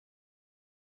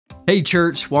Hey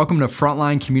church, welcome to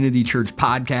Frontline Community Church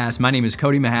Podcast. My name is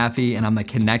Cody Mahaffey and I'm the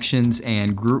Connections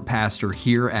and Group Pastor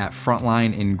here at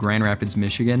Frontline in Grand Rapids,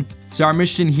 Michigan. So our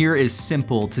mission here is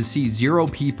simple: to see 0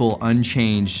 people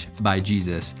unchanged by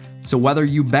Jesus. So whether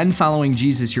you've been following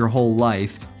Jesus your whole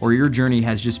life or your journey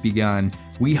has just begun,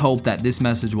 we hope that this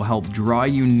message will help draw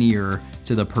you near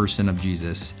to the person of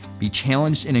Jesus. Be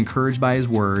challenged and encouraged by his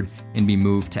word and be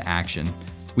moved to action.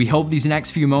 We hope these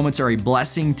next few moments are a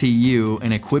blessing to you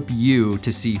and equip you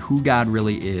to see who God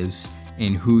really is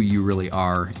and who you really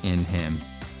are in him.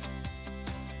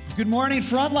 Good morning,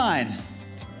 Frontline.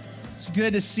 It's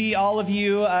good to see all of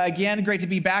you again. Great to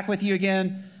be back with you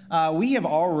again. We have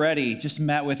already just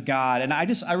met with God, and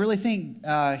I really think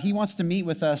he wants to meet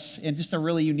with us in just a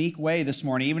really unique way this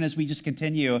morning, even as we just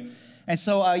continue. And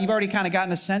so you've already kind of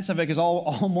gotten a sense of it because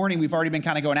all morning we've already been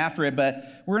kind of going after it. But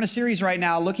we're in a series right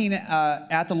now looking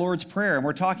at the Lord's Prayer, and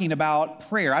we're talking about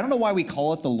prayer. I don't know why we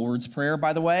call it the Lord's Prayer,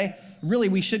 by the way. Really,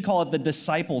 we should call it the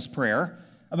disciples' prayer,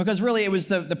 because really it was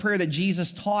the prayer that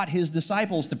Jesus taught his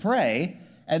disciples to pray,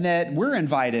 and that we're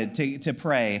invited to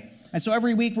pray. And so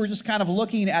every week we're just kind of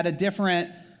looking at a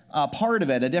different part of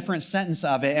it, a different sentence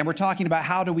of it, and we're talking about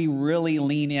how do we really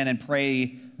lean in and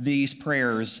pray these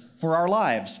prayers for our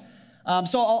lives.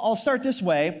 So I'll start this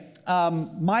way.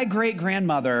 My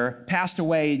great-grandmother passed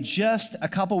away just a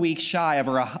couple weeks shy of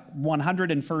her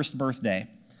 101st birthday.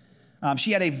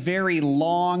 She had a very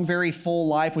long, very full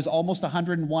life, was almost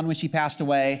 101 when she passed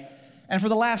away. And for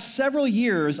the last several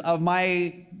years of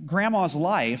my grandma's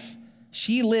life,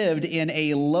 she lived in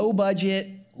a low-budget,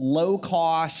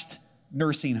 low-cost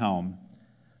nursing home.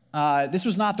 This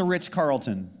was not the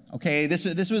Ritz-Carlton, okay?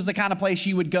 This was the kind of place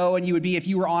you would go and you would be if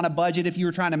you were on a budget, if you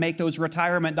were trying to make those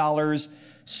retirement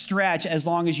dollars stretch as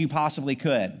long as you possibly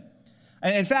could.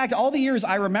 And in fact, all the years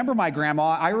I remember my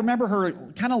grandma, I remember her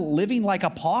kind of living like a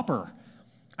pauper.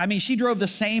 I mean, she drove the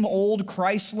same old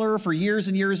Chrysler for years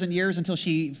and years and years until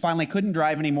she finally couldn't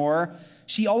drive anymore.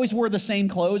 She always wore the same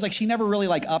clothes. Like, she never really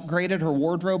upgraded her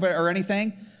wardrobe or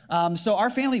anything. So our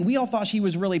family, we all thought she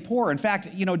was really poor. In fact,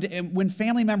 when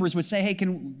family members would say, hey,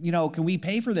 can we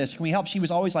pay for this? Can we help? She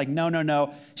was always like,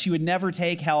 no. She would never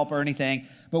take help or anything.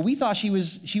 But we thought she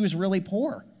was really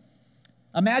poor.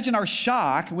 Imagine our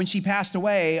shock when she passed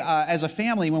away as a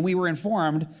family, when we were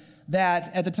informed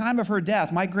that at the time of her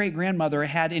death, my great-grandmother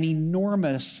had an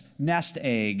enormous nest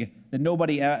egg that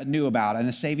nobody knew about in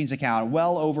a savings account,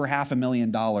 well over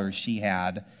 $500,000 she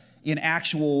had in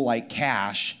actual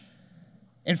cash.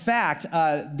 In fact,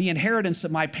 the inheritance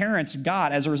that my parents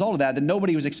got as a result of that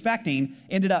nobody was expecting,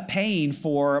 ended up paying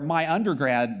for my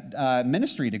undergrad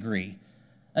ministry degree.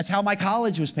 That's how my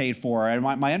college was paid for, and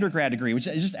my undergrad degree, which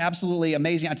is just absolutely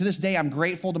amazing. To this day, I'm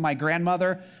grateful to my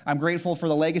grandmother. I'm grateful for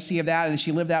the legacy of that, and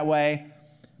she lived that way.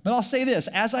 But I'll say this,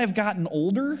 as I've gotten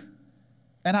older,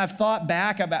 and I've thought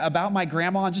back about my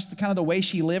grandma and just the way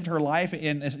she lived her life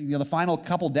in the final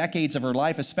couple decades of her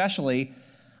life especially,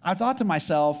 I thought to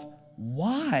myself,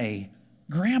 why,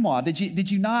 Grandma,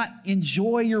 did you not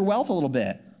enjoy your wealth a little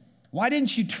bit? Why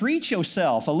didn't you treat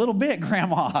yourself a little bit,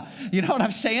 Grandma? You know what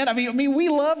I'm saying? I mean, we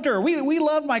loved her. We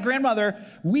loved my grandmother.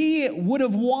 We would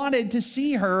have wanted to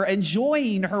see her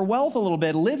enjoying her wealth a little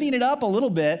bit, living it up a little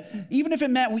bit, even if it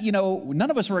meant,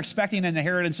 none of us were expecting an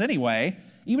inheritance anyway.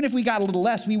 Even if we got a little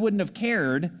less, we wouldn't have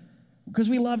cared because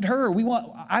we loved her.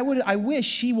 I wish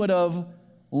she would have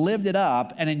lived it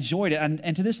up and enjoyed it.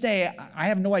 And to this day, I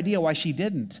have no idea why she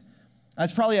didn't.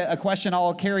 That's probably a question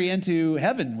I'll carry into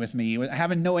heaven with me,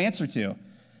 having no answer to.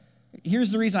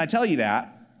 Here's the reason I tell you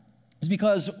that, is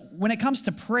because when it comes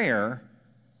to prayer,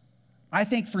 I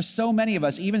think for so many of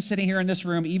us, even sitting here in this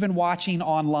room, even watching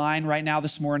online right now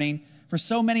this morning, for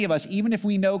so many of us, even if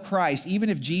we know Christ, even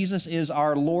if Jesus is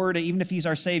our Lord, even if he's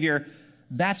our Savior,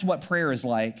 that's what prayer is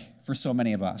like for so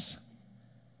many of us.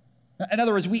 In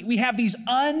other words, we have these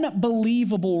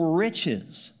unbelievable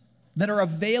riches that are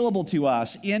available to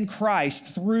us in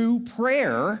Christ through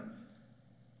prayer,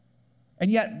 and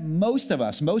yet most of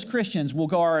us, most Christians, will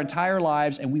go our entire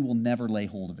lives and we will never lay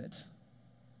hold of it.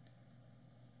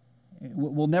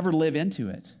 We'll never live into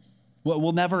it.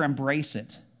 We'll never embrace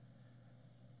it.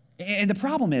 And the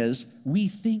problem is, we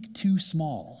think too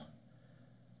small.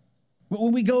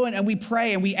 When we go in and we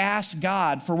pray and we ask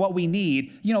God for what we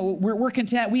need, we're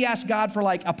content. We ask God for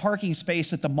a parking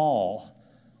space at the mall,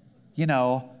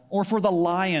 or for the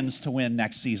Lions to win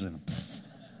next season.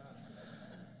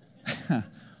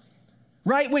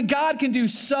 Right? When God can do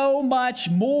so much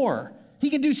more. He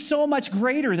can do so much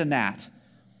greater than that.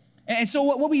 And so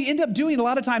what we end up doing a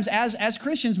lot of times as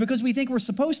Christians, because we think we're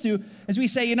supposed to, is we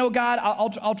say, God,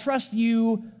 I'll trust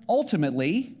you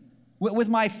ultimately, with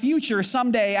my future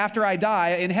someday after I die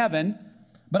in heaven,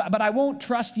 but I won't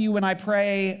trust you when I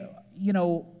pray,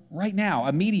 right now,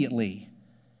 immediately,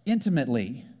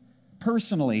 intimately,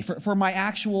 personally, for my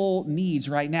actual needs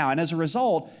right now. And as a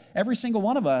result, every single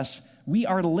one of us, we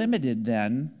are limited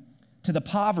then to the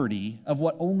poverty of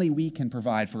what only we can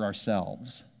provide for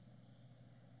ourselves.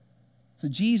 So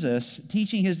Jesus,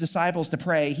 teaching his disciples to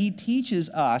pray, he teaches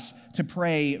us to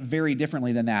pray very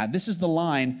differently than that. This is the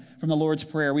line from the Lord's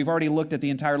Prayer. We've already looked at the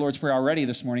entire Lord's Prayer already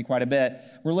this morning quite a bit.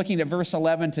 We're looking at verse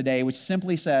 11 today, which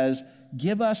simply says,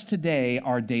 "Give us today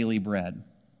our daily bread."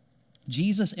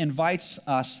 Jesus invites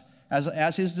us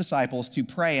as his disciples to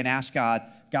pray and ask God,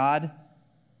 "God,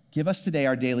 give us today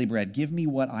our daily bread. Give me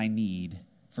what I need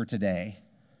for today."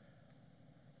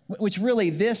 Which really,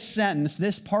 this sentence,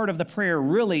 this part of the prayer,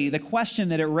 really, the question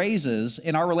that it raises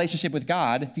in our relationship with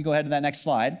God, if you go ahead to that next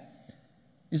slide,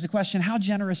 is the question, how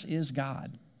generous is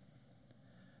God?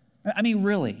 I mean,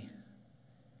 really,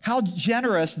 how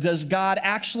generous does God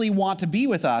actually want to be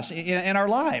with us in our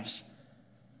lives?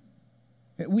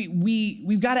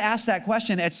 We've got to ask that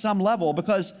question at some level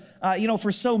because,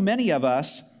 for so many of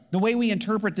us, the way we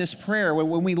interpret this prayer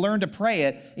when we learn to pray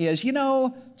it is,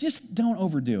 just don't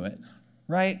overdo it,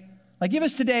 right? Like, give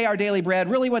us today our daily bread.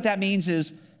 Really what that means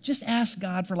is just ask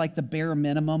God for the bare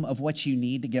minimum of what you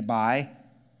need to get by.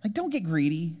 Like, don't get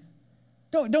greedy.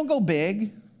 Don't go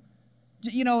big.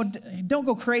 Don't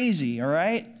go crazy, all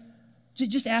right?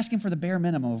 Just ask him for the bare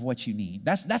minimum of what you need.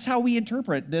 That's how we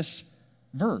interpret this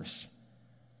verse.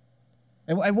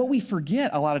 And what we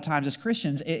forget a lot of times as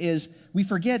Christians is we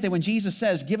forget that when Jesus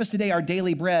says, "Give us today our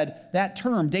daily bread," that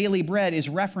term, daily bread, is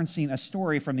referencing a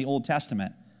story from the Old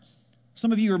Testament.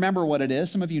 Some of you remember what it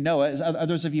is. Some of you know it.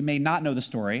 Others of you may not know the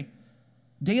story.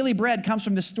 Daily bread comes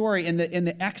from the story in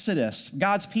the Exodus.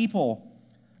 God's people,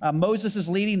 Moses is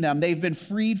leading them. They've been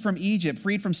freed from Egypt,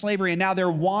 freed from slavery, and now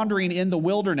they're wandering in the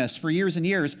wilderness for years and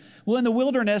years. Well, in the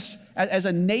wilderness, as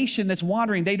a nation that's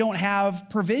wandering, they don't have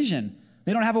provision.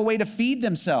 They don't have a way to feed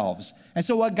themselves. And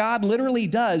so what God literally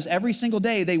does every single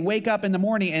day, they wake up in the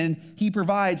morning and he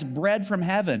provides bread from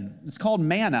heaven. It's called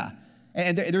manna.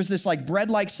 And there's this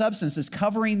bread-like substance that's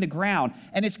covering the ground.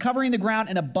 And it's covering the ground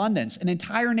in abundance. An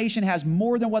entire nation has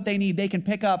more than what they need. They can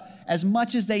pick up as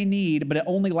much as they need, but it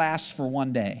only lasts for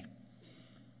one day.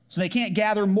 So they can't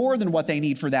gather more than what they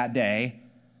need for that day.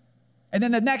 And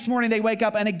then the next morning they wake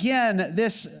up and again,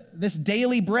 this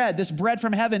daily bread, this bread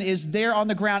from heaven is there on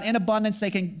the ground in abundance. They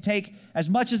can take as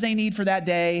much as they need for that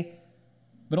day,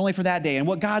 but only for that day. And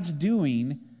what God's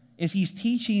doing is he's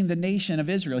teaching the nation of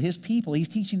Israel, his people, he's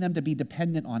teaching them to be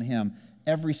dependent on him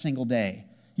every single day.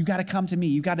 You've got to come to me.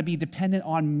 You've got to be dependent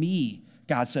on me,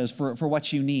 God says, for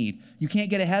what you need. You can't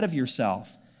get ahead of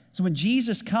yourself. So when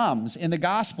Jesus comes in the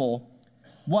gospel,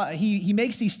 he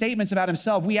makes these statements about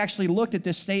himself. We actually looked at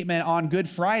this statement on Good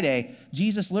Friday.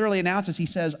 Jesus literally announces, he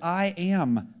says, "I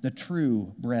am the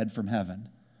true bread from heaven."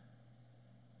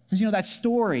 Because that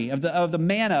story of the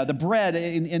manna, the bread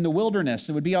in the wilderness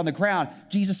that would be on the ground,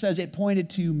 Jesus says it pointed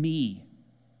to me.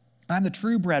 I'm the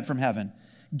true bread from heaven,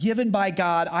 given by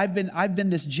God. I've been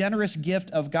this generous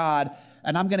gift of God,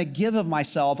 and I'm going to give of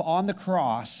myself on the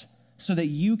cross so that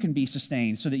you can be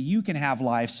sustained, so that you can have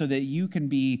life, so that you can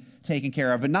be taken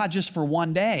care of, but not just for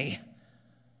one day,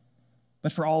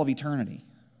 but for all of eternity,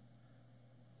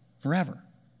 forever.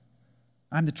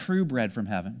 I'm the true bread from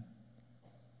heaven.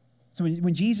 So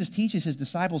when Jesus teaches his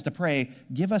disciples to pray,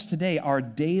 "Give us today our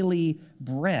daily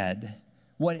bread,"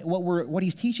 what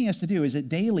he's teaching us to do is that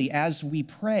daily as we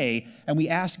pray and we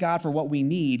ask God for what we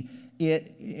need,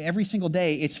 every single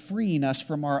day it's freeing us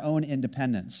from our own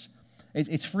independence.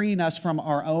 It's freeing us from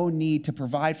our own need to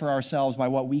provide for ourselves by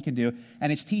what we can do. And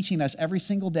it's teaching us every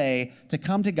single day to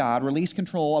come to God, release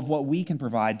control of what we can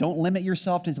provide. Don't limit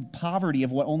yourself to the poverty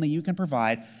of what only you can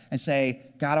provide and say,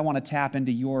 "God, I want to tap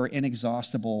into your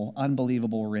inexhaustible,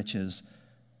 unbelievable riches,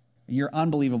 your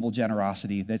unbelievable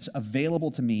generosity that's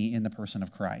available to me in the person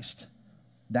of Christ."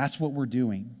 That's what we're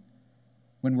doing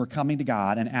when we're coming to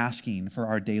God and asking for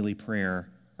our daily prayer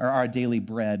or our daily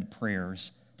bread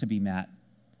prayers to be met.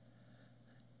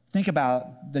 Think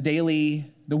about the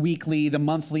daily, the weekly, the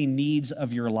monthly needs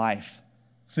of your life.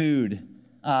 Food,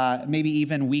 maybe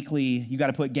even weekly, you got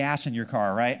to put gas in your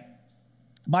car, right?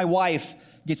 My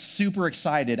wife gets super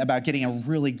excited about getting a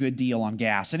really good deal on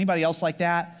gas. Anybody else like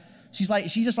that? She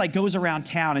just goes around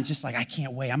town and just I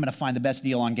can't wait. I'm going to find the best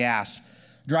deal on gas.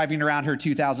 Driving around her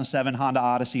 2007 Honda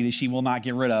Odyssey that she will not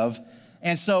get rid of.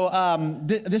 And so I'm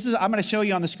going to show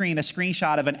you on the screen a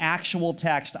screenshot of an actual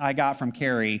text I got from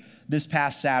Carrie this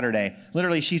past Saturday.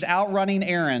 Literally, she's out running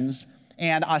errands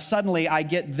And suddenly I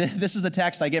get, this is the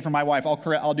text I get from my wife.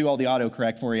 I'll do all the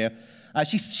autocorrect for you.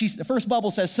 The first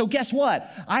bubble says, so guess what?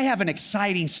 I have an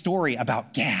exciting story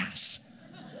about gas.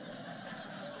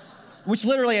 Which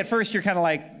literally at first you're kind of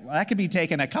like, well, that could be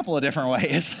taken a couple of different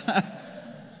ways.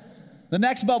 The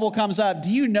next bubble comes up.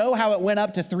 Do you know how it went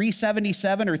up to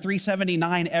 377 or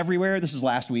 379 everywhere? This is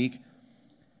last week.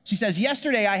 She says,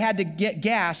 yesterday I had to get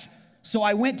gas, so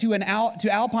I went to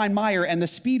Alpine Meyer, and the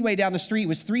Speedway down the street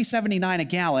was $3.79 a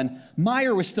gallon.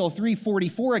 Meyer was still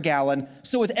 $3.44 a gallon.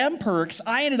 So with M-Perks,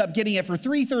 I ended up getting it for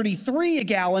 $3.33 a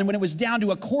gallon when it was down to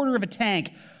a quarter of a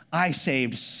tank. I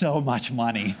saved so much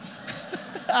money.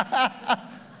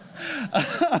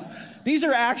 These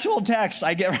are actual texts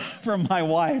I get from my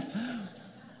wife.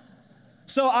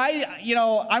 So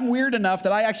I'm weird enough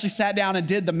that I actually sat down and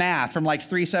did the math from like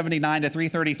 379 to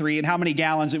 333 and how many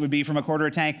gallons it would be from a quarter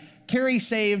of a tank. Carrie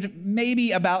saved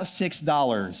maybe about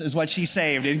 $6 is what she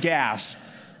saved in gas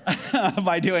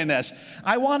by doing this.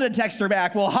 I wanted to text her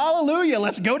back, well, hallelujah,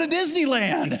 let's go to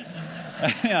Disneyland.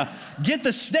 Get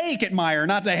the steak at Meijer,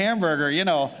 not the hamburger,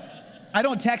 I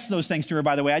don't text those things to her,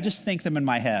 by the way. I just think them in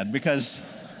my head because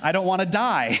I don't want to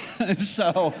die. But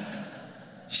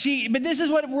this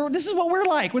is what we're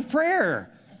like with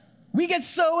prayer. We get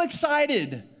so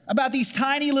excited about these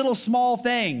tiny little small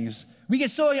things. We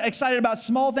get so excited about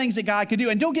small things that God could do.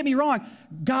 And don't get me wrong,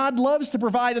 God loves to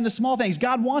provide in the small things.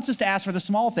 God wants us to ask for the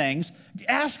small things.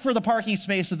 Ask for the parking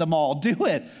space at the mall. Do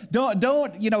it.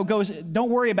 Don't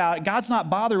worry about it. God's not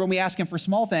bothered when we ask him for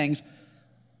small things,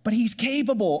 but he's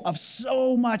capable of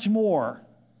so much more.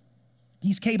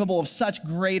 He's capable of such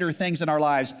greater things in our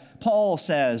lives. Paul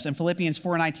says in Philippians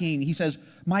 4:19, he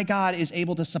says, my God is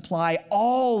able to supply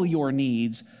all your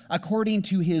needs according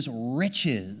to his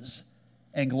riches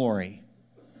and glory.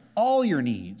 All your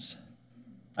needs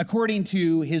according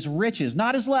to his riches,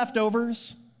 not his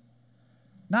leftovers,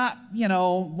 not,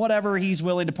 whatever he's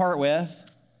willing to part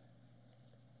with,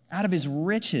 out of his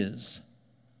riches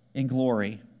in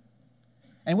glory.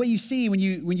 And what you see when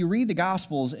you read the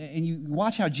Gospels and you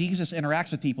watch how Jesus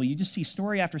interacts with people, you just see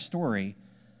story after story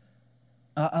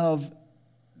of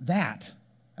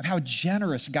how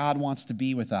generous God wants to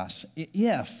be with us.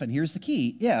 If, and here's the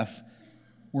key, if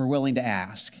we're willing to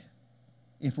ask.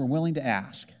 If we're willing to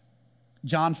ask.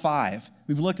 John 5,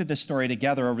 we've looked at this story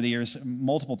together over the years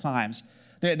multiple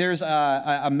times. There's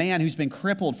a man who's been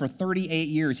crippled for 38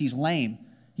 years. He's lame.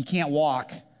 He can't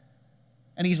walk.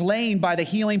 And he's laying by the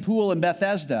healing pool in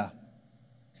Bethesda.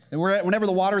 Whenever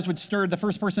the waters would stir, the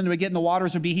first person who would get in the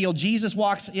waters would be healed. Jesus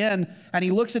walks in and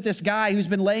he looks at this guy who's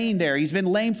been laying there. He's been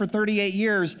lame for 38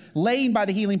 years, laying by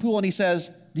the healing pool, and he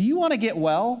says, do you want to get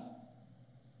well?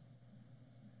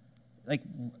 Like,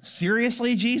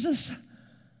 seriously, Jesus?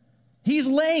 He's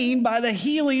laying by the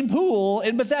healing pool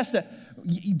in Bethesda.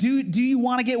 Do you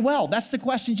want to get well? That's the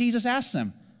question Jesus asks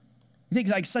him. You think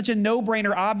it's like such a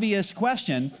no-brainer, obvious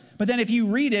question. But then if you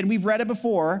read it, and we've read it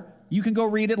before, you can go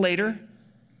read it later.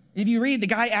 If you read, the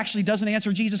guy actually doesn't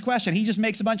answer Jesus' question. He just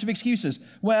makes a bunch of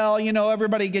excuses. Well,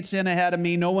 everybody gets in ahead of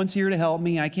me. No one's here to help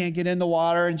me. I can't get in the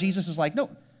water. And Jesus is like, no,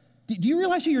 do you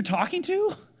realize who you're talking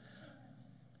to?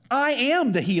 I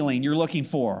am the healing you're looking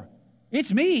for.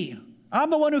 It's me. I'm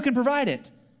the one who can provide it.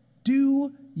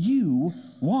 Do you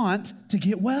want to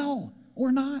get well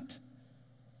or not?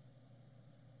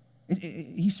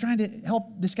 He's trying to help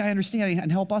this guy understand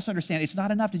and help us understand. It's not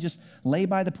enough to just lay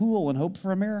by the pool and hope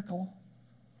for a miracle.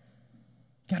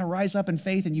 You got to rise up in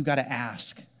faith and you got to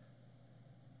ask.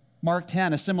 Mark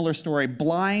 10, a similar story.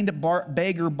 Blind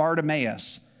beggar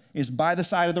Bartimaeus is by the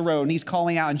side of the road and he's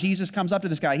calling out, and Jesus comes up to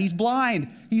this guy. He's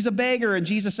blind. He's a beggar. And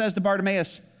Jesus says to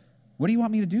Bartimaeus, what do you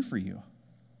want me to do for you?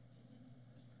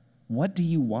 What do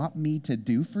you want me to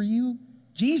do for you?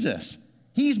 Jesus,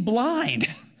 he's blind.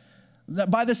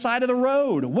 By the side of the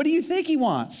road. What do you think he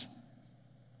wants?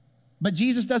 But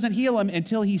Jesus doesn't heal him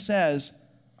until he says,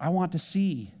 I want to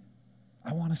see.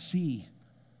 I want to see.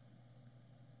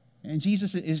 And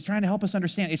Jesus is trying to help us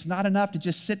understand it's not enough to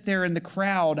just sit there in the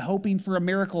crowd hoping for a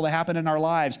miracle to happen in our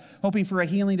lives, hoping for a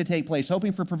healing to take place,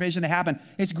 hoping for provision to happen.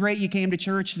 It's great you came to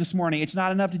church this morning. It's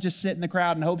not enough to just sit in the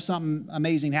crowd and hope something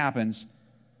amazing happens.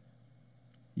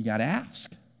 You got to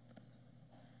ask.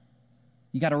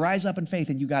 You got to rise up in faith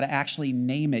and you got to actually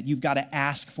name it. You've got to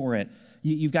ask for it.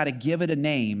 You've got to give it a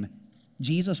name.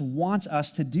 Jesus wants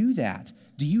us to do that.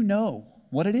 Do you know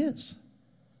what it is?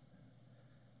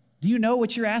 Do you know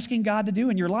what you're asking God to do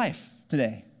in your life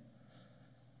today?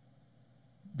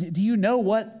 Do you know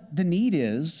what the need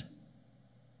is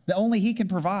that only he can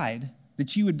provide,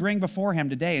 that you would bring before him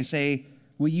today and say,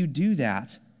 will you do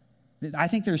that? I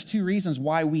think there's two reasons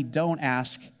why we don't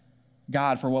ask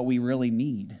God for what we really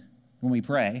need. when we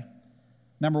pray.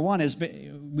 Number one is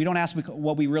we don't ask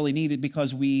what we really need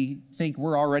because we think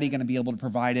we're already going to be able to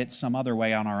provide it some other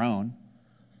way on our own.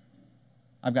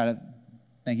 I've got it.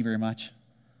 Thank you very much.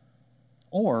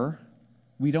 Or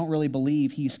we don't really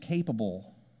believe he's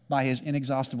capable by his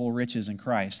inexhaustible riches in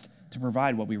Christ to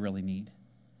provide what we really need.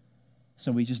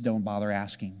 So we just don't bother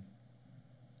asking.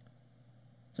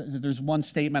 So there's one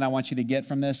statement I want you to get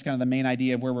from this, kind of the main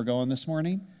idea of where we're going this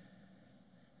morning.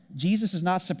 Jesus is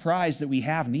not surprised that we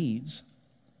have needs.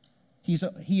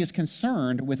 He is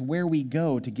concerned with where we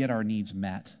go to get our needs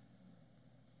met.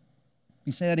 Let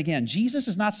me say that again. Jesus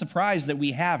is not surprised that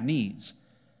we have needs.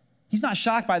 He's not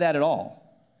shocked by that at all.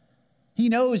 He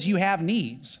knows you have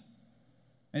needs.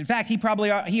 In fact,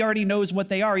 he already knows what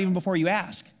they are even before you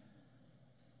ask.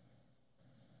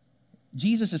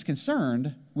 Jesus is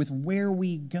concerned with where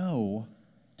we go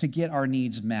to get our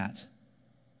needs met.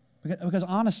 Because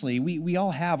honestly, we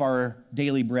all have our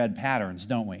daily bread patterns,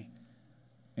 don't we?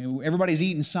 Everybody's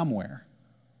eating somewhere.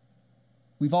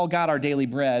 We've all got our daily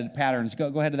bread patterns.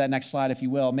 Go ahead to that next slide, if you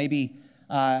will. Maybe,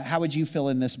 how would you fill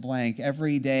in this blank?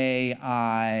 Every day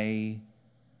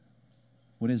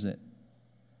what is it?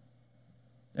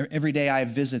 Every day I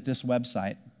visit this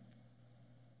website.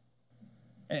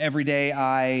 Every day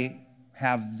I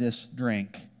have this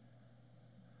drink.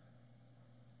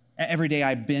 Every day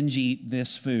I binge eat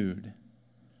this food.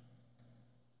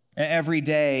 Every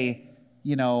day,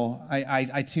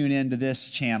 I tune into this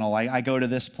channel. I go to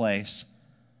this place.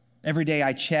 Every day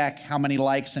I check how many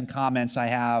likes and comments I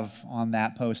have on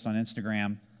that post on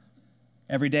Instagram.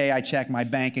 Every day I check my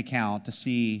bank account to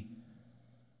see.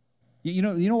 You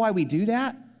know why we do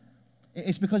that?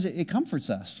 It's because it comforts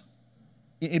us.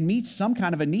 It meets some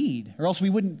kind of a need, or else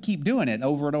we wouldn't keep doing it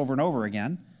over and over and over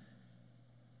again.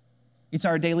 It's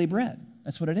our daily bread.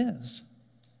 That's what it is.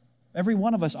 Every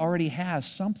one of us already has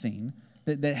something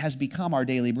that has become our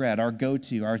daily bread, our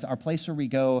go-to, our place where we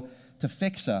go to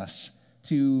fix us,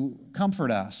 to comfort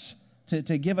us,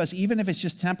 to give us, even if it's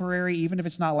just temporary, even if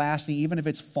it's not lasting, even if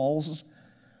it's false,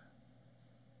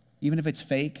 even if it's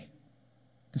fake,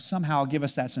 to somehow give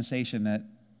us that sensation that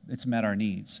it's met our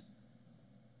needs.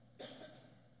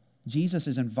 Jesus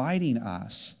is inviting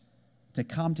us to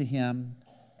come to him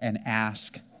and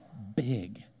ask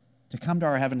big, to come to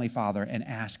our Heavenly Father and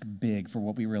ask big for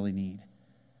what we really need.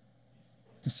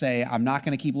 To say, I'm not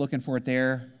going to keep looking for it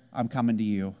there, I'm coming to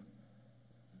you.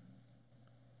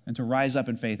 And to rise up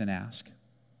in faith and ask.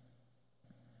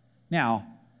 Now,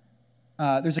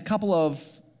 there's a couple of,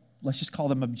 let's just call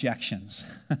them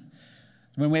objections.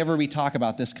 Whenever we talk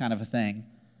about this kind of a thing.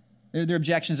 There are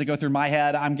objections that go through my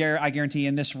head. I guarantee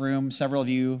in this room, several of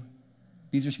you,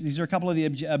 these are a couple of the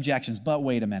objections, but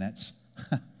wait a minute.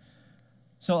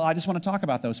 So I just want to talk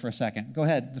about those for a second. Go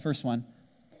ahead, the first one.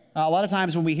 A lot of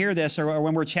times when we hear this or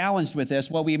when we're challenged with this,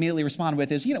 what we immediately respond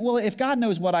with is, well, if God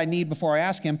knows what I need before I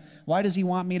ask him, why does he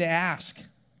want me to ask?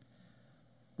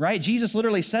 Right? Jesus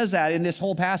literally says that in this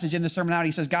whole passage, in the Sermon on the Mount.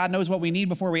 He says, God knows what we need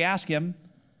before we ask him.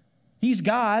 He's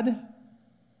God.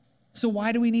 So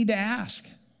why do we need to ask?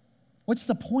 What's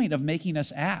the point of making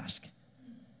us ask?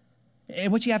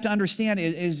 And what you have to understand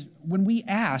is when we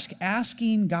ask,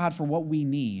 asking God for what we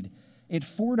need, it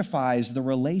fortifies the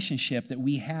relationship that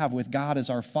we have with God as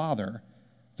our Father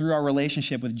through our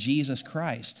relationship with Jesus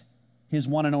Christ, his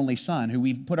one and only Son, who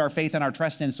we've put our faith and our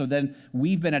trust in, so then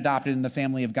we've been adopted in the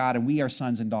family of God and we are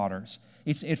sons and daughters.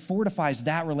 It fortifies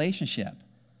that relationship.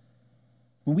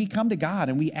 When we come to God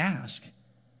and we ask,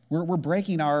 we're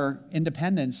breaking our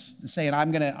independence, saying,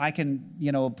 I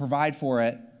can provide for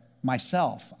it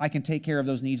myself. I can take care of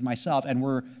those needs myself. And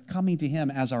we're coming to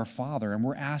him as our Father, and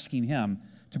we're asking him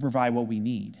to provide what we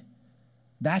need.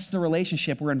 That's the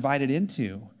relationship we're invited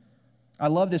into. I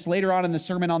love this. Later on in the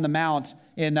Sermon on the Mount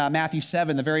in Matthew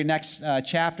 7, the very next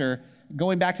chapter,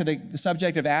 going back to the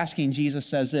subject of asking, Jesus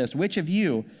says this, which of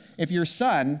you, if your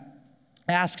son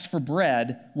asks for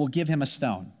bread, will give him a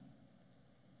stone?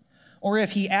 Or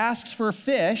if he asks for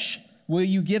fish, will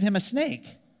you give him a snake?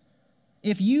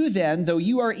 If you then, though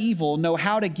you are evil, know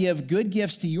how to give good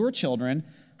gifts to your children,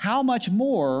 how much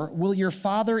more will your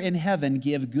Father in heaven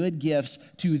give good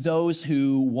gifts to those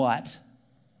who what?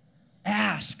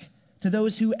 Ask. To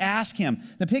those who ask him.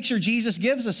 The picture Jesus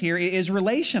gives us here is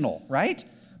relational, right?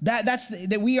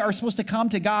 That we are supposed to come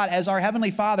to God as our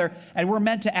Heavenly Father, and we're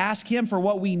meant to ask him for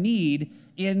what we need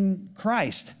in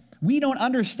Christ. We don't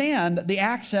understand the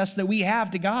access that we have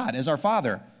to God as our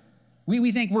Father.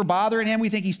 We think we're bothering him. We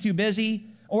think he's too busy.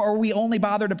 Or we only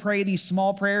bother to pray these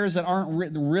small prayers that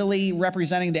aren't really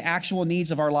representing the actual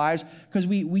needs of our lives because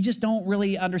we just don't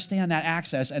really understand that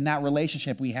access and that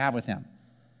relationship we have with him.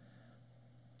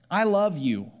 I love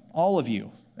you, all of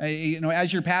you,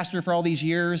 As your pastor for all these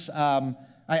years,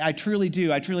 I truly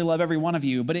do. I truly love every one of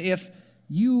you. But if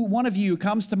one of you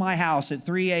comes to my house at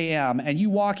 3 a.m. and you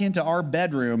walk into our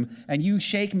bedroom and you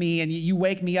shake me and you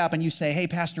wake me up and you say, "Hey,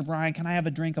 Pastor Brian, can I have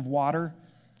a drink of water?"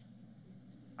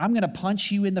 I'm going to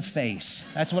punch you in the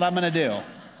face. That's what I'm going to do.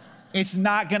 It's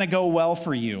not going to go well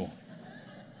for you.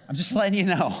 I'm just letting you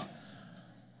know.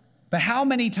 But how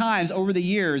many times over the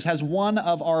years has one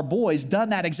of our boys done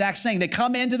that exact thing? They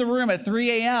come into the room at 3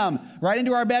 a.m., right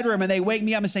into our bedroom, and they wake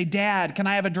me up and say, "Dad, can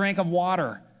I have a drink of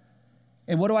water?"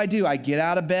 And what do? I get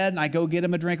out of bed and I go get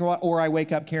him a drink of water, or I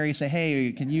wake up Carrie and say,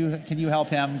 "Hey, can you help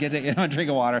him get him a drink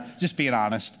of water?" Just being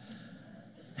honest.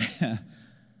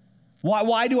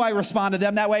 Why do I respond to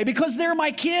them that way? Because they're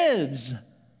my kids.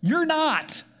 You're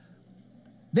not.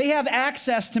 They have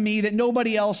access to me that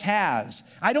nobody else has.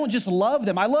 I don't just love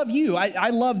them. I love you. I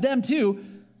love them too.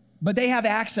 But they have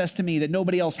access to me that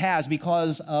nobody else has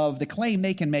because of the claim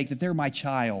they can make that they're my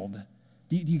child.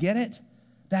 Do you get it?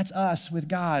 That's us with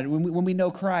God. When we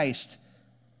know Christ,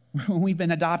 when we've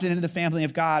been adopted into the family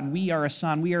of God, we are a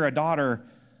son, we are a daughter.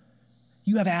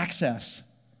 You have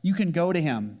access. You can go to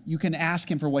him. You can ask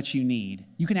him for what you need.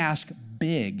 You can ask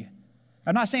big.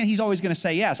 I'm not saying he's always going to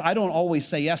say yes. I don't always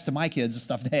say yes to my kids, the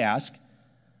stuff they ask.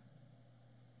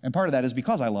 And part of that is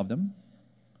because I love them.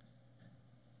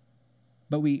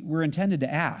 But we're intended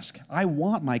to ask. I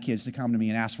want my kids to come to me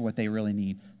and ask for what they really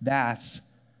need.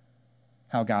 That's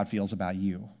how God feels about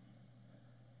you.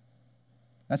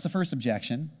 That's the first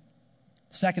objection.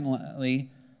 Secondly,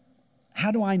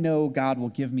 how do I know God will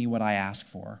give me what I ask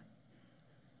for?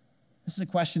 This is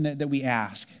a question that we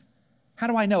ask. How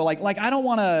do I know? Like I don't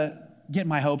want to get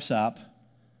my hopes up.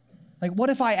 Like, what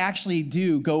if I actually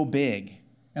do go big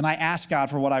and I ask God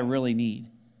for what I really need?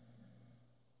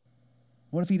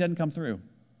 What if he doesn't come through?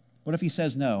 What if he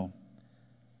says no?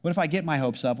 What if I get my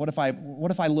hopes up? What if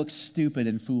I look stupid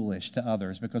and foolish to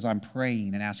others because I'm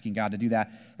praying and asking God to do that?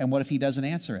 And what if he doesn't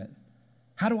answer it?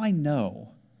 How do I know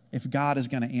if God is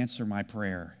going to answer my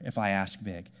prayer if I ask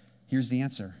big? Here's the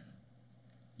answer.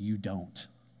 You don't.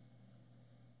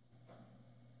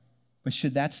 But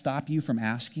should that stop you from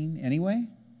asking anyway?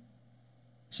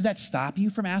 Should that stop you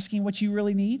from asking what you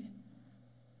really need?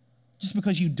 Just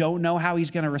because you don't know how he's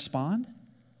going to respond?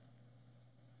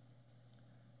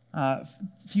 A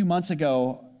few months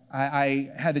ago, I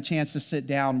had the chance to sit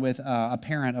down with a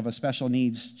parent of a special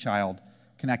needs child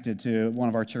connected to one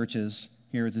of our churches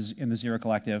here in the Zero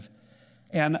Collective.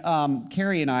 And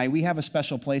Carrie and I, we have a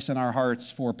special place in our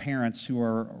hearts for parents who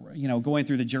are, going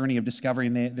through the journey of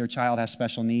discovering their child has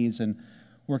special needs and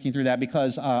working through that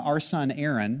because our son,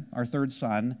 Aaron, our third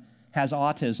son, has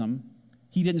autism.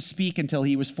 He didn't speak until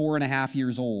he was 4.5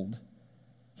 years old.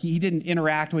 He didn't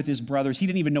interact with his brothers. He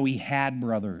didn't even know he had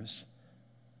brothers.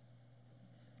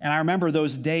 And I remember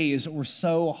those days were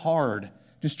so hard,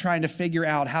 just trying to figure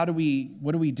out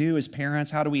what do we do as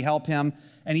parents? How do we help him?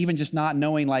 And even just not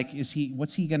knowing, what's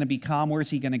he going to become? Where's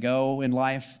he going to go in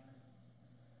life?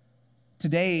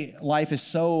 Today, life is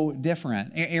so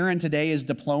different. Aaron today is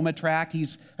diploma track.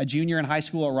 He's a junior in high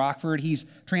school at Rockford.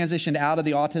 He's transitioned out of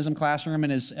the autism classroom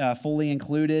and is fully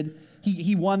included.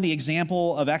 He won the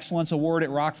Example of Excellence Award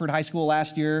at Rockford High School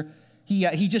last year.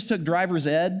 He just took driver's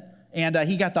ed, and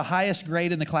he got the highest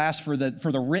grade in the class for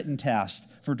the written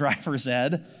test for driver's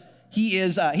ed.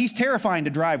 He's terrifying to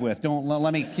drive with. Don't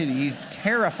let me kid you. He's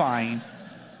terrifying.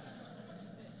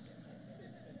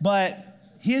 But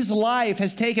his life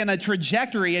has taken a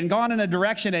trajectory and gone in a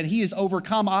direction, and he has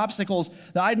overcome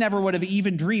obstacles that I never would have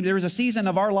even dreamed. There was a season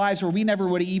of our lives where we never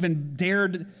would have even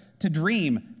dared to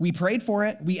dream. We prayed for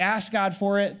it. We asked God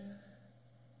for it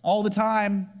all the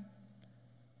time.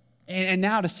 And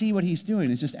now to see what he's doing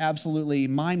is just absolutely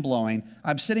mind-blowing.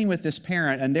 I'm sitting with this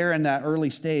parent, and they're in that early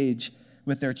stage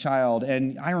with their child.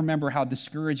 And I remember how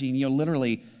discouraging,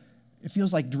 literally, it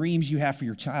feels like dreams you have for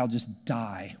your child just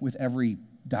die with every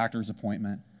doctor's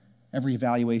appointment, every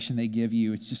evaluation they give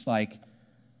you. It's just like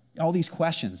all these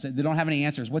questions. They don't have any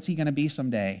answers. What's he going to be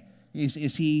someday?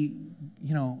 Is he,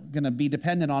 going to be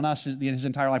dependent on us his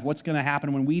entire life? What's going to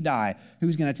happen when we die?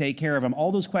 Who's going to take care of him?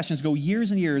 All those questions go years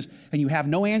and years, and you have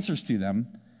no answers to them.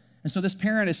 And so this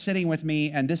parent is sitting with me,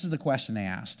 and this is the question they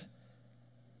asked.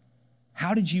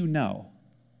 How did you know?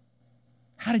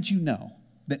 How did you know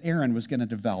that Aaron was going to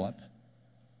develop?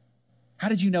 How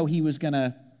did you know he was going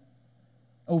to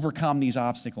overcome these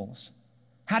obstacles?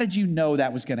 How did you know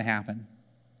that was going to happen?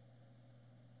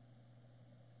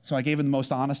 So I gave them the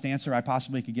most honest answer I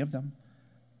possibly could give them.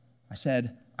 I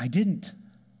said, I didn't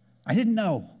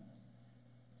know.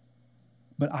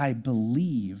 But I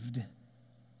believed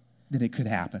that it could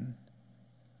happen.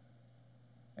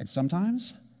 And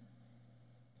sometimes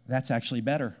That's actually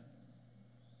better.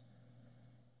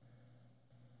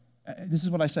 This is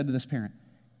what I said to this parent.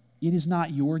 It is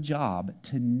not your job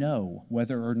to know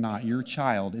whether or not your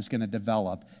child is going to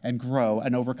develop and grow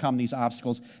and overcome these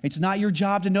obstacles. It's not your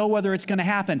job to know whether it's going to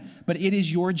happen, but it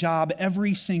is your job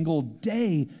every single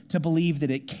day to believe that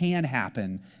it can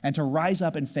happen and to rise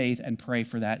up in faith and pray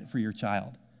for that for your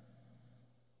child.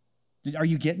 Are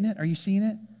you getting it? Are you seeing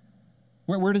it?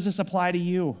 Where does this apply to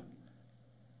you?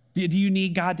 Do you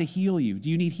need God to heal you? Do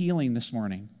you need healing this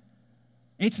morning?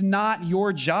 It's not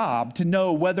your job to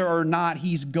know whether or not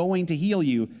he's going to heal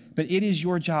you, but it is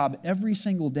your job every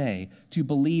single day to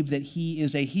believe that he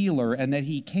is a healer and that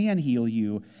he can heal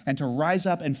you and to rise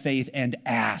up in faith and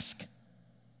ask.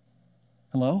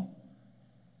 Hello?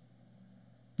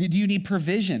 Do you need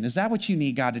provision? Is that what you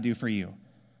need God to do for you?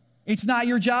 It's not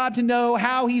your job to know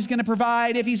how he's going to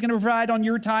provide, if he's going to provide on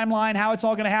your timeline, how it's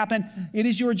all going to happen. It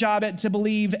is your job to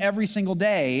believe every single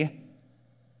day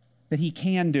that he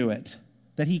can do it,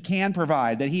 that he can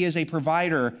provide, that he is a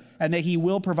provider, and that he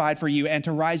will provide for you, and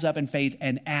to rise up in faith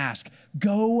and ask.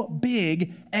 Go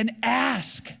big and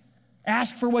ask.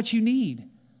 Ask for what you need.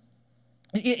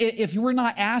 If we're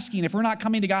not asking, if we're not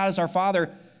coming to God as our Father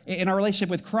in our relationship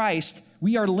with Christ,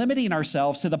 we are limiting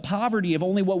ourselves to the poverty of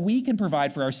only what we can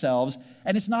provide for ourselves,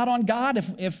 and it's not on God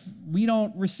if we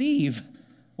don't receive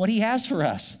what he has for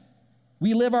us.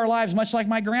 We live our lives much like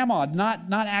my grandma,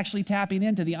 not actually tapping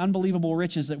into the unbelievable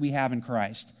riches that we have in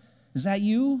Christ. Is that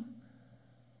you?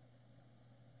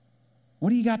 What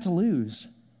do you got to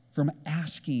lose from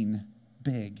asking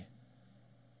big?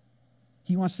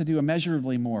 He wants to do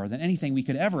immeasurably more than anything we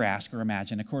could ever ask or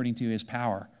imagine according to his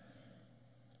power.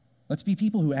 Let's be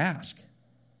people who ask.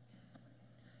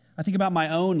 I think about my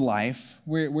own life.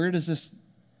 Where do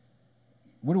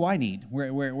I need?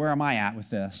 Where am I at with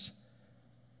this?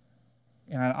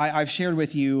 I've shared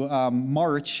with you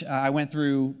March. I went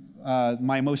through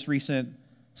my most recent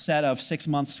set of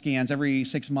 6-month scans. Every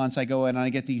 6 months I go in and I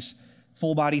get these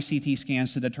full body CT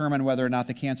scans to determine whether or not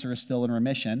the cancer is still in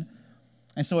remission.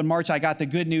 And so in March I got the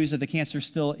good news that the cancer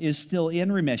is still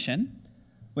in remission,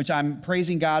 which I'm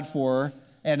praising God for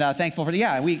and thankful for.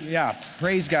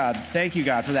 Praise God. Thank you,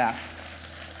 God, for that.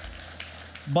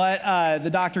 But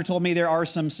the doctor told me there are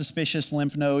some suspicious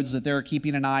lymph nodes that they're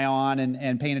keeping an eye on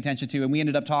and paying attention to. And we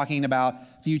ended up talking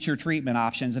about future treatment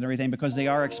options and everything because they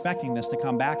are expecting this to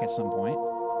come back at some point.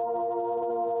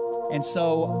 And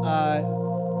so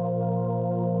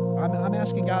I'm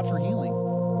asking God for healing.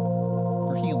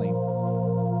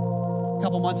 A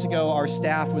couple months ago, our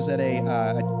staff was at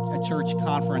a church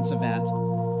conference event.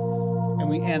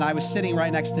 And I was sitting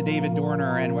right next to David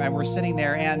Dorner, and we're sitting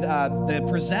there, and the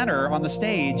presenter on the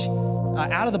stage,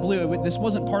 out of the blue, this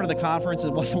wasn't part of the conference,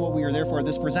 it wasn't what we were there for.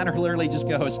 This presenter literally just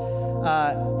goes,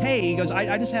 hey, he goes,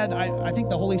 I think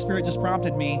the Holy Spirit just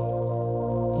prompted me.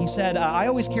 He said, I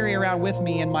always carry around with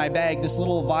me in my bag this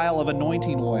little vial of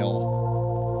anointing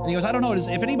oil. And he goes, I don't know,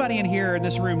 if anybody in here in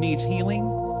this room needs healing,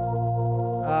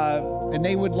 and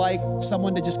they would like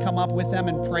someone to just come up with them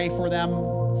and pray for them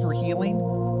for healing,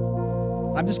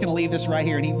 I'm just going to leave this right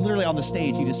here. And he literally on the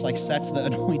stage, he just like sets the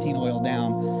anointing oil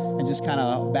down and just kind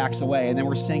of backs away. And then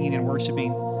we're singing and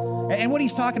worshiping. And what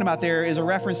he's talking about there is a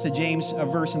reference to James, a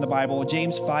verse in the Bible.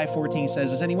 James 5:14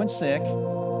 says, is anyone sick?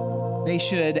 They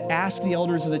should ask the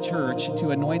elders of the church to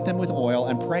anoint them with oil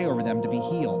and pray over them to be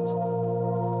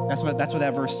healed. That's what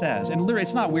that verse says. And literally,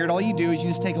 it's not weird. All you do is you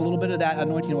just take a little bit of that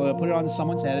anointing oil, put it on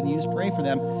someone's head, and you just pray for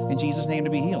them in Jesus' name to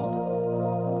be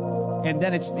healed. And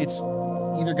then it's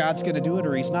either God's going to do it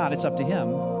or he's not. It's up to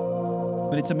him.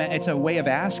 But it's a way of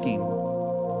asking.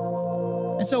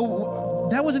 And so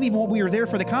that wasn't even what we were there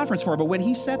for the conference for. But when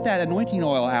he set that anointing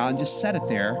oil out and just set it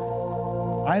there,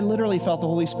 I literally felt the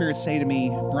Holy Spirit say to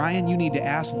me, Brian, you need to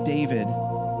ask David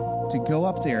to go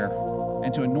up there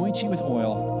and to anoint you with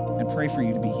oil and pray for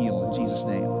you to be healed in Jesus'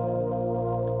 name.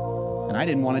 And I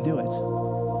didn't want to do it.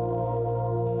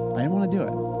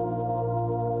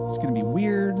 It's going to be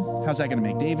weird. How's that going to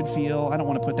make David feel? I don't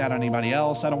want to put that on anybody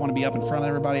else. I don't want to be up in front of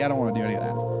everybody. I don't want to do any of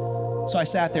that. So I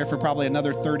sat there for probably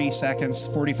another 30 seconds,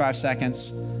 45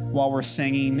 seconds while we're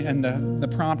singing, and the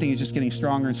prompting is just getting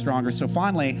stronger and stronger. So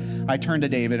finally, I turned to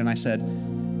David and I said,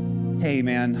 hey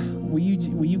man, will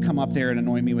you come up there and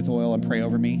anoint me with oil and pray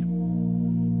over me?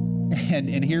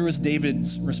 And here was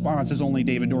David's response, as only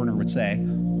David Dorner would say.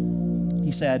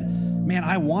 He said, man,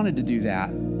 I wanted to do that,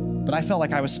 but I felt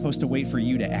like I was supposed to wait for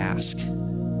you to ask.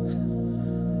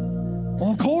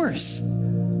 Well, of course.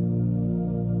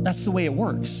 That's the way it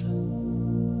works.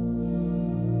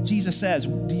 Jesus says,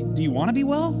 do you want to be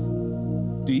well?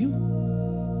 Do you?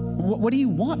 What do you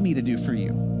want me to do for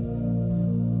you?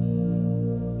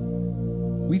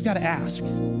 we've got to ask.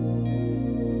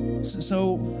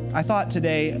 So I thought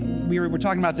today, we're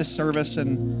talking about this service,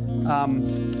 and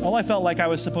all I felt like I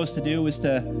was supposed to do was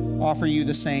to offer you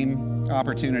the same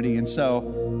opportunity. And so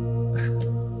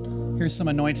here's some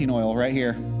anointing oil right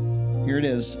here. Here it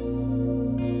is.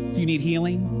 If you need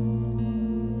healing,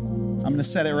 I'm going to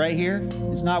set it right here.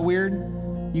 It's not weird.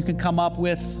 You can come up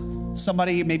with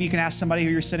somebody, maybe you can ask somebody who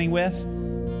you're sitting with.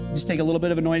 Just take a little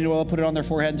bit of anointing oil, put it on their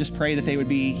forehead, and just pray that they would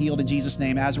be healed in Jesus'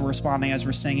 name as we're responding, as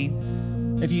we're singing.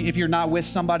 If you're not with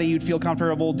somebody you'd feel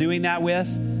comfortable doing that with,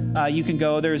 you can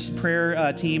go. There's a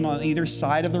prayer team on either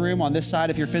side of the room. On this side,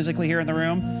 if you're physically here in the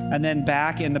room, and then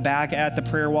back in the back at the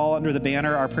prayer wall under the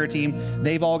banner, our prayer team,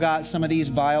 they've all got some of these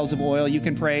vials of oil. You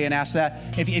can pray and ask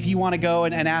that. If you want to go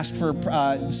and ask for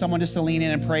someone just to lean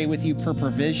in and pray with you for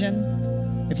provision,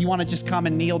 if you want to just come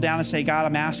and kneel down and say, God,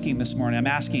 I'm asking this morning. I'm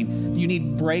asking, do you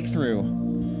need breakthrough?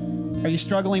 Are you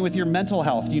struggling with your mental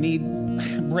health? Do you need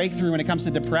breakthrough when it comes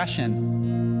to depression?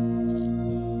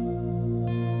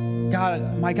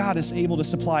 God, my God is able to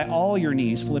supply all your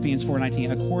needs, Philippians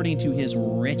 4:19, according to his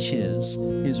riches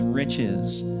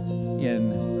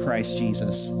in Christ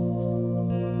Jesus.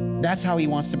 That's how he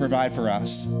wants to provide for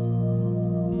us.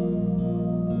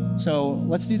 So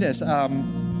let's do this.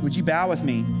 Would you bow with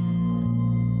me?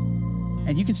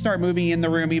 And you can start moving in the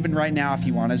room even right now if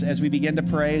you want. As we begin to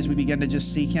pray, as we begin to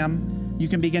just seek him, you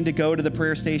can begin to go to the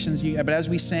prayer stations. But as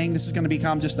we sing, this is going to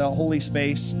become just a holy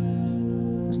space.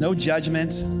 There's no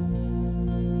judgment.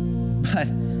 But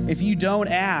if you don't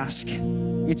ask,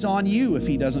 it's on you if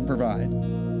he doesn't provide.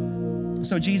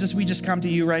 So Jesus, we just come to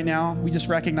you right now. We just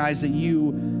recognize that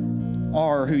you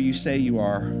are who you say you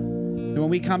are. And when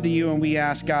we come to you and we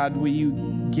ask, God, will you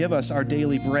give us our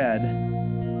daily bread?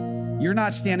 You're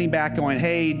not standing back going,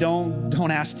 hey,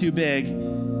 don't ask too big.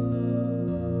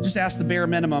 Just ask the bare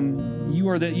minimum. You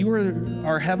are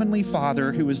our heavenly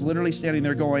Father who is literally standing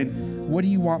there going, what do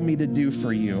you want me to do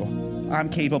for you? I'm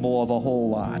capable of a whole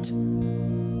lot.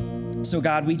 So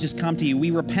God, we just come to you. We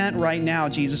repent right now,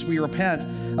 Jesus. We repent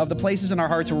of the places in our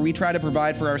hearts where we try to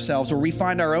provide for ourselves, where we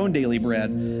find our own daily bread,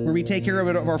 where we take care of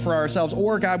it for ourselves.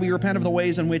 Or God, we repent of the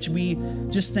ways in which we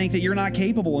just think that you're not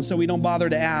capable, and so we don't bother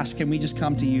to ask, and we just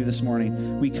come to you this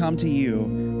morning. We come to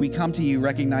you. We come to you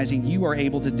recognizing you are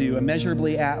able to do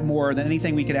immeasurably more than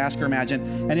anything we could ask or imagine.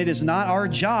 And it is not our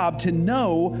job to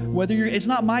know whether it's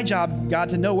not my job, God,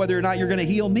 to know whether or not you're going to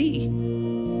heal me.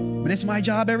 But it's my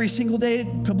job every single day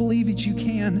to believe that you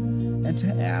can and to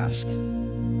ask.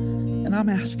 And I'm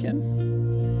asking.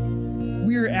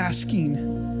 We're asking.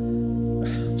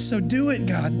 So do it,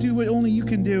 God. Do what only you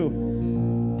can do.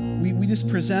 We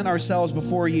just present ourselves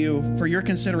before you for your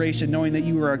consideration, knowing that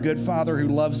you are a good Father who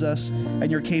loves us and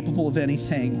you're capable of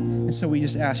anything. And so we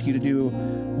just ask you to do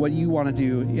what you want to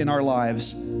do in our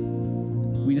lives.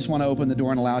 We just want to open the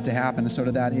door and allow it to happen. And so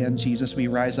to that end, Jesus, we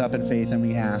rise up in faith and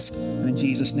we ask. And in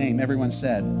Jesus' name, everyone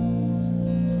said.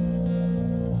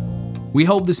 We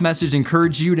hope this message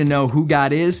encouraged you to know who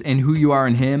God is and who you are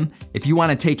in him. If you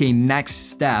want to take a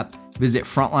next step, visit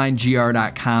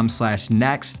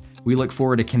frontlinegr.com/next. We look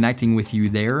forward to connecting with you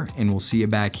there, and we'll see you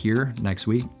back here next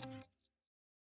week.